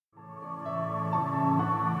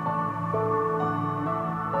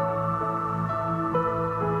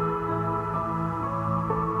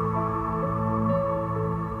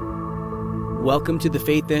Welcome to the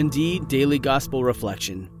FaithND Daily Gospel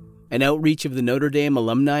Reflection, an outreach of the Notre Dame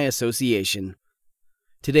Alumni Association.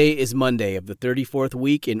 Today is Monday of the 34th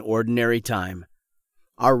week in Ordinary Time.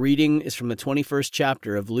 Our reading is from the 21st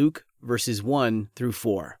chapter of Luke, verses 1 through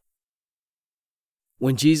 4.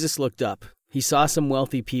 When Jesus looked up, he saw some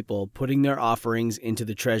wealthy people putting their offerings into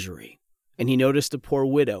the treasury, and he noticed a poor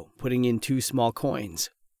widow putting in 2 small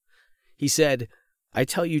coins. He said, "I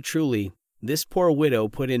tell you truly, this poor widow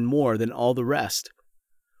put in more than all the rest.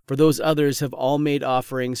 For those others have all made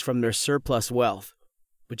offerings from their surplus wealth,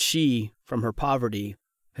 but she, from her poverty,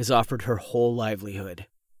 has offered her whole livelihood."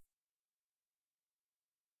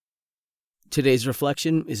 Today's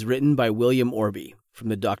reflection is written by William Orby from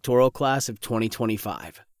the doctoral class of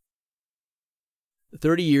 2025.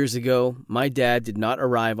 30 years ago, my dad did not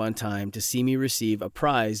arrive on time to see me receive a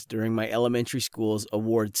prize during my elementary school's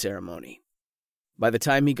award ceremony. By the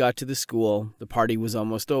time he got to the school, the party was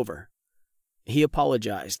almost over. He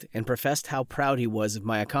apologized and professed how proud he was of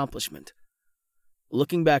my accomplishment.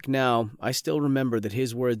 Looking back now, I still remember that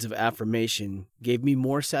his words of affirmation gave me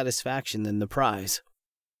more satisfaction than the prize.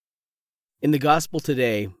 In the gospel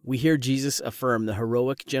today, we hear Jesus affirm the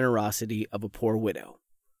heroic generosity of a poor widow.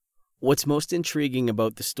 What's most intriguing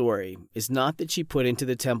about the story is not that she put into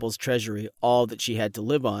the temple's treasury all that she had to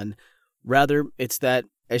live on. Rather, it's that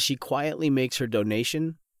as she quietly makes her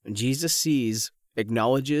donation, Jesus sees,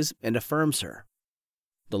 acknowledges, and affirms her.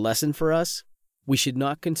 The lesson for us? We should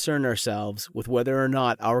not concern ourselves with whether or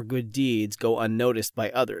not our good deeds go unnoticed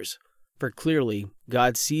by others, for clearly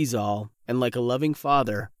God sees all, and like a loving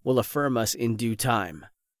Father, will affirm us in due time.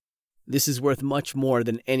 This is worth much more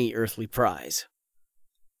than any earthly prize.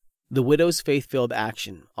 The widow's faith-filled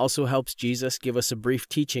action also helps Jesus give us a brief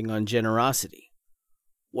teaching on generosity.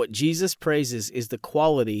 What Jesus praises is the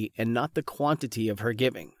quality and not the quantity of her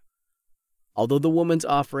giving. Although the woman's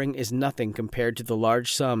offering is nothing compared to the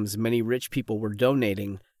large sums many rich people were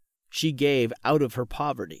donating, she gave out of her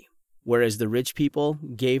poverty, whereas the rich people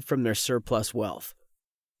gave from their surplus wealth.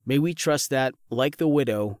 May we trust that, like the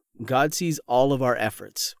widow, God sees all of our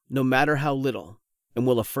efforts, no matter how little, and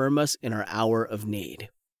will affirm us in our hour of need.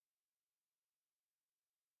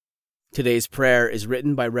 Today's prayer is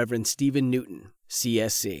written by Reverend Stephen Newton,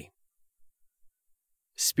 CSC.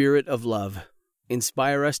 Spirit of love,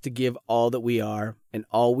 inspire us to give all that we are and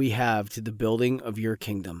all we have to the building of your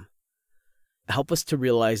kingdom. Help us to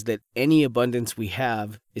realize that any abundance we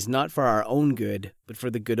have is not for our own good, but for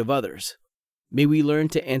the good of others. May we learn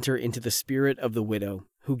to enter into the spirit of the widow,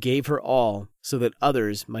 who gave her all so that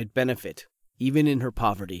others might benefit, even in her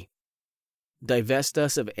poverty. Divest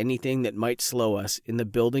us of anything that might slow us in the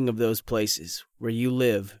building of those places where you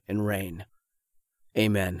live and reign.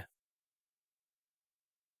 Amen.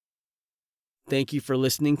 Thank you for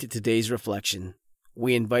listening to today's reflection.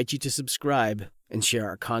 We invite you to subscribe and share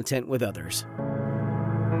our content with others.